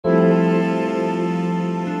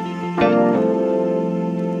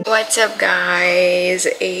What's up guys,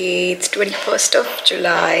 it's 21st of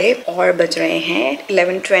July और बज रहे हैं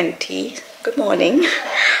 11:20. Good morning.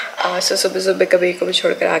 So सुबह कबीर को भी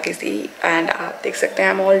छोड़कर आ गई थी एंड आप देख सकते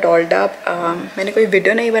हैं I'm all dolled up. मैंने कोई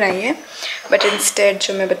वीडियो नहीं बनाई है बट इंस्टेड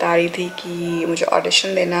जो मैं बता रही थी कि मुझे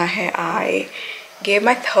ऑडिशन देना है. I gave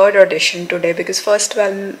my third audition today because first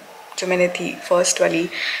वाली जो मैंने थी फर्स्ट वाली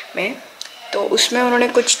में तो उसमें उन्होंने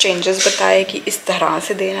कुछ चेंजेस बताए कि इस तरह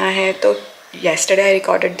से देना है. तो yesterday I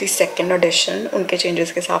recorded the second audition उनके changes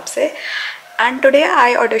के हिसाब से and today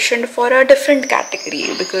I auditioned for a different category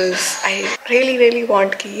because I really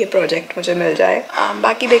want कि ये project मुझे मिल जाए.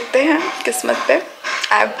 बाकी देखते हैं किस्मत पे.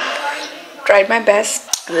 I've tried my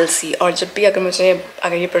best. We'll see. और जब भी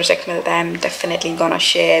अगर ये project मिलता है I'm definitely gonna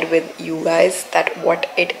share with you guys that what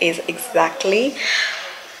it is exactly.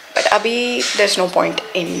 But अभी there's no point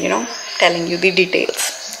in telling you the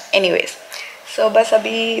details. Anyways. So बस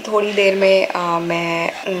अभी थोड़ी देर में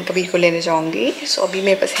मैं कबीर को लेने जाऊँगी. So अभी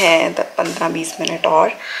मेरे पास है 15-20 मिनट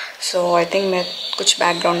और. So I think मैं कुछ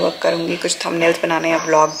बैकग्राउंड वर्क करूँगी, कुछ थंबनेल्स बनाने हैं,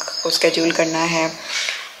 व्लॉग को स्केड्यूल करना है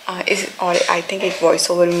और आई थिंक एक वॉइस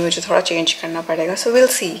ओवर में मुझे थोड़ा चेंज करना पड़ेगा. So we'll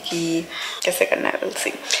see कि कैसे करना है. we'll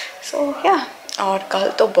see. So yeah. और कल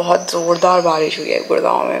तो बहुत ज़ोरदार बारिश हुई है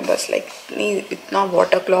गुड़गांव में. बस इतना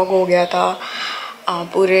वाटर क्लॉग हो गया था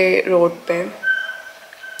पूरे रोड पे.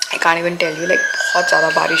 I can't even tell you बहुत ज़्यादा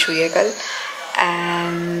बारिश हुई है कल.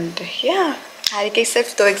 एंड या हर के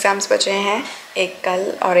सिर्फ 2 एग्ज़ाम्स बचे हैं, एक कल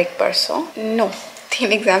और एक परसों. नो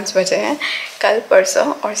 3 एग्ज़ाम्स बचे हैं, कल परसों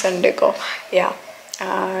और संडे को. या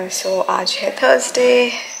सो आज है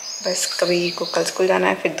थर्सडे. बस कबीर को कल स्कूल जाना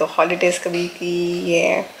है, फिर 2 हॉलीडेज़ कबीर की ये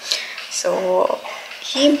है. सो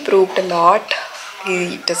ही improved a lot.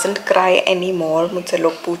 He doesn't cry anymore. मुझसे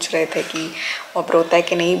लोग पूछ रहे थे कि वो अब रोता है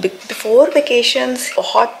कि नहीं. Before vacations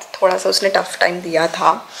बहुत थोड़ा सा उसने टफ टाइम दिया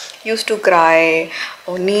था. Used to cry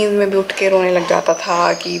और नींद में भी उठ के रोने लग जाता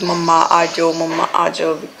था कि मम्मा आ जाओ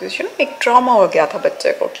because एक ट्रॉमा हो गया था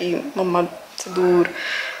बच्चे को कि मम्मा से दूर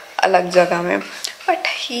अलग जगह में. But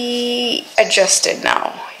he adjusted now.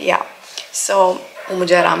 Yeah. So वो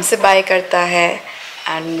मुझे आराम से बाय करता है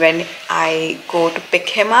and when I go to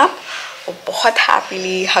pick him up वो बहुत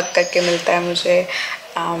हैप्पीली हक करके मिलता है मुझे.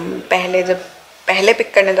 जब पहले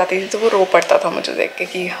पिक करने जाती थी तो वो रो पड़ता था मुझे देख के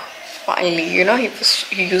कि finally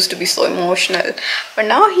he used to be so emotional but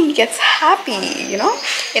now he gets happy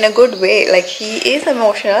in a good way. He is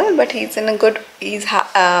emotional but he's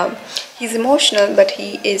emotional but he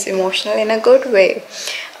is emotional in a good way.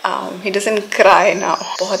 He doesn't cry now.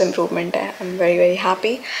 बहुत improvement है. I'm very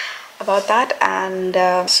happy about that and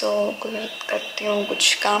so करती हूँ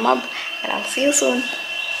कुछ काम अब and I'll see you soon.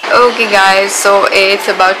 Okay guys, so it's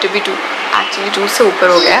about to be 2 से ऊपर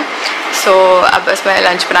हो गया. So अब बस मैं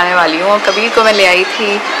लंच बनाने वाली हूँ. और कबीर को मैं ले आई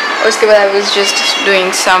थी और उसके बाद I was just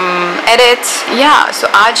doing some edits. So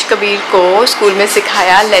आज कबीर को स्कूल में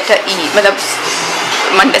सिखाया लेटर E. मतलब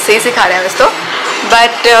मंडे से ही सिखा रहे हैं वैसे तो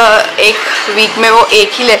बट एक वीक में वो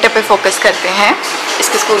एक ही लेटर पे फोकस करते हैं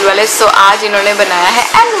इसके स्कूल वाले. सो आज इन्होंने बनाया है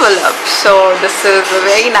envelope. So this is a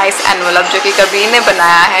very nice envelope जो कि कबीर ने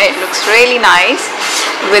बनाया है. It looks really nice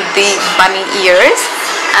with the बनी years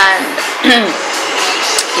and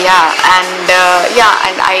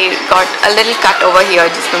and I got a little cut over here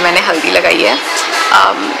जिसमें मैंने हल्दी लगाई है.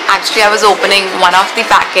 Actually I was opening one of the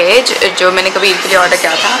package जो मैंने कबीर के लिए ऑर्डर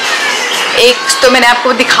किया था. एक तो मैंने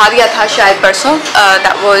आपको दिखा दिया था शायद परसों.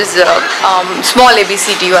 दैट वाज स्मॉल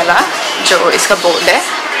ABCD वाला जो इसका बोर्ड है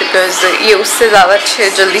बिकॉज ये उससे ज़्यादा अच्छे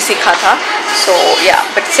जल्दी सीखा था. सो या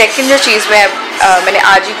बट सेकंड जो चीज़ मैंने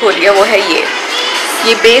आज ही खोली है वो है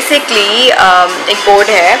ये बेसिकली एक बोर्ड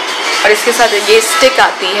है और इसके साथ ये स्टिक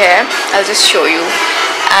आती है. I just show you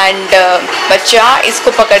and बच्चा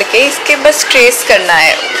इसको पकड़ के इसके बस ट्रेस करना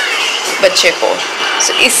है बच्चे को.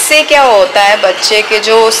 So, इससे क्या होता है बच्चे के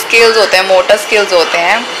जो स्किल्स होते हैं, मोटर स्किल्स होते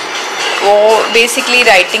हैं, वो बेसिकली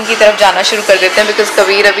राइटिंग की तरफ जाना शुरू कर देते हैं बिकॉज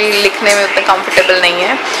कबीर अभी लिखने में उतना कंफर्टेबल नहीं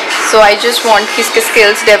है. सो आई जस्ट वांट कि इसके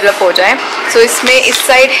स्किल्स डेवलप हो जाएं. सो इसमें इस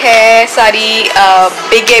साइड है सारी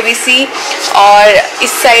बिग ABC और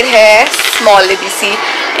इस साइड है स्मॉल ABC.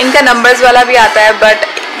 इनका नंबर्स वाला भी आता है बट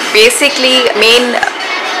बेसिकली मेन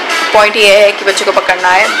पॉइंट ये है कि बच्चे को पकड़ना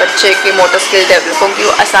है, बच्चे की मोटर स्किल डेवलप हो कि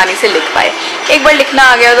वो आसानी से लिख पाए. एक बार लिखना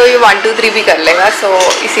आ गया तो ये 1 2 3 भी कर लेगा. सो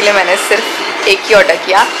इसीलिए मैंने सिर्फ एक ही ऑर्डर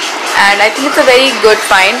किया and I think it's a very good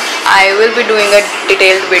find. I will be doing a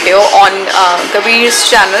detailed video on Kabir's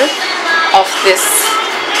channel of this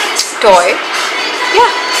toy.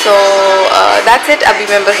 So that's it. अभी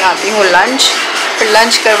मैं बनाती हूँ लंच. फिर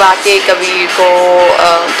लंच करवा के कबीर को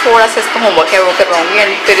थोड़ा सा इसका होमवर्क है वो करवाऊँगी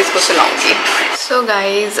एंड फिर इसको सुलाऊँगी. सो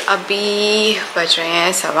गाइज़ अभी बज रहे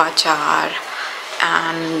हैं 4:15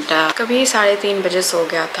 एंड कभी 3:30 बजे सो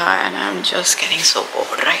गया था and I am just getting so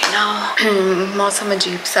board right now. मौसम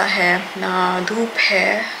अजीब सा है, ना धूप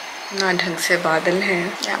है ना ढंग से बादल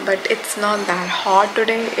हैं, but it's not that hot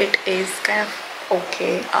today, it is kind of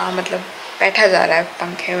okay. मतलब बैठा जा रहा है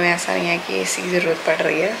पंखे में, ऐसा नहीं है कि एसी की ज़रूरत पड़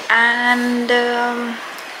रही है। And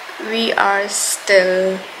we are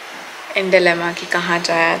still in dilemma कि कहाँ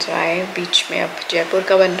जाया जाए। बीच में अब जयपुर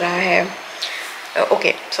का बन रहा है।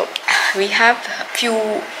 Okay, so we have few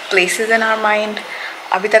places in our mind.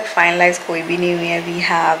 अभी तक फाइनलाइज कोई भी नहीं हुई है। वी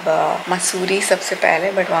हैव मसूरी सबसे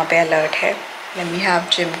पहले, बट वहाँ पे अलर्ट है। Then we have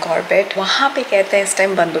Jim Corbett, वहाँ पे कहते हैं इस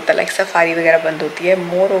टाइम बंद होता है, लाइक सफारी वगैरह बंद होती है।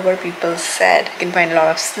 More over people said you can find a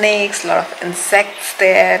lot of snakes, lot of insects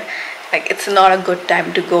there, like it's not a good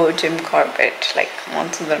time to go Jim Corbett, like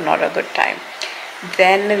monsoons are not a good time.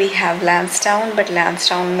 Then we have Lansdowne, but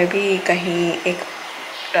Lansdowne में भी कहीं एक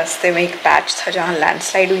रास्ते में एक patch था जहाँ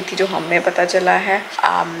landslide हुई थी, जो हमें पता चला है।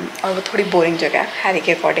 और वो थोड़ी बोरिंग जगह है हैरी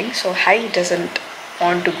के according, so Harry doesn't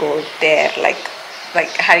want to go there. Like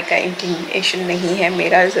Harry का इंक्लिनेशन नहीं है,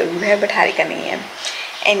 मेरा ज़रूर है बट हैरी का नहीं है।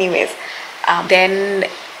 Anyways, then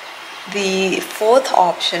the fourth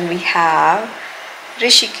option we have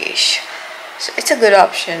Rishikesh, so it's a good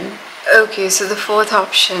option. Okay, so the fourth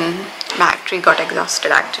option, battery got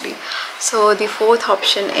exhausted actually. So the fourth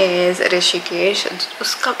option is Rishikesh.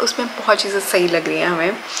 उसमें बहुत चीज़ें सही लग रही हैं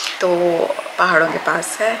हमें। तो पहाड़ों के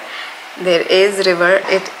पास है, there is river,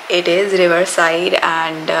 it is river side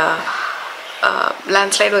and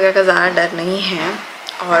landslide वगैरह का ज़्यादा डर नहीं है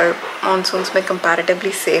और मानसून्स में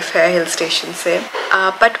कंपैरेटिवली सेफ़ है हिल स्टेशन से।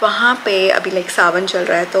 बट वहाँ पे अभी लाइक सावन चल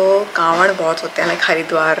रहा है तो कांवड़ बहुत होते हैं, लाइक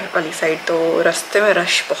हरिद्वार वाली साइड, तो रास्ते में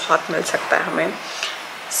रश बहुत मिल सकता है हमें।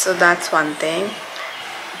 So that's one thing.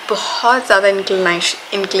 बहुत ज़्यादा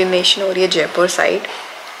इंक्लिनेशन हो रही है जयपुर साइड,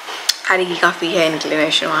 हरी की काफ़ी है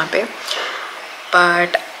इंक्लिनेशन वहाँ पे,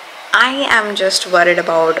 but I am just worried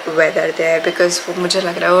about whether there because वो मुझे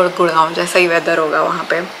लग रहा है और गुड़गांव जैसा ही वेदर होगा वहाँ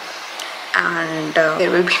पे and there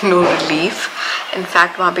will be no relief.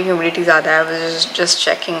 In fact वहाँ पे ह्यूमिडिटी ज़्यादा है। I was just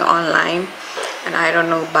checking online and I don't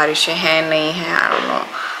know बारिशें हैं नहीं हैं, I don't know.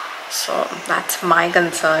 So that's my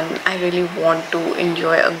concern. I really want to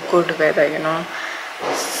enjoy a good weather, you know.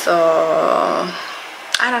 So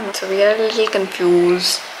I don't know, so we are a little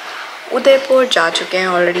confused. Udaipur जा चुके हैं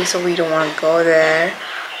already, so we don't want to go there.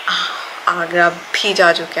 Agra भी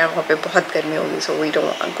जा चुके हैं, वहाँ पे बहुत गर्मी होगी, so we don't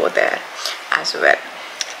want to go there as well.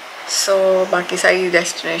 सो बाकी सारी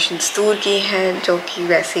डेस्टिनेशंस दूर की हैं जो कि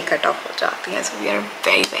वैसे ही कट ऑफ हो जाती हैं। So we are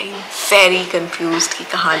very very very confused कि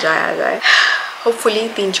कहाँ जाया जाए। होपफुली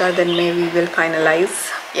 3-4 दिन में वी विल फाइनलाइज,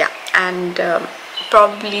 या and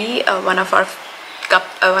probably one of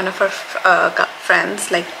our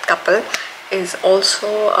friends like couple is also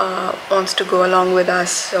wants to go along with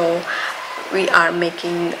us, so we are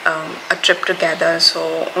making a trip together, so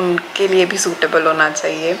उनके लिए भी suitable होना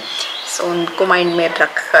चाहिए, so उनको माइंड में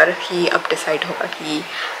रख कर ही अब डिसाइड होगा कि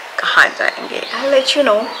कहाँ जाएंगे। I'll let you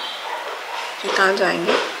know कि कहाँ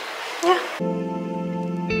जाएंगे। yeah.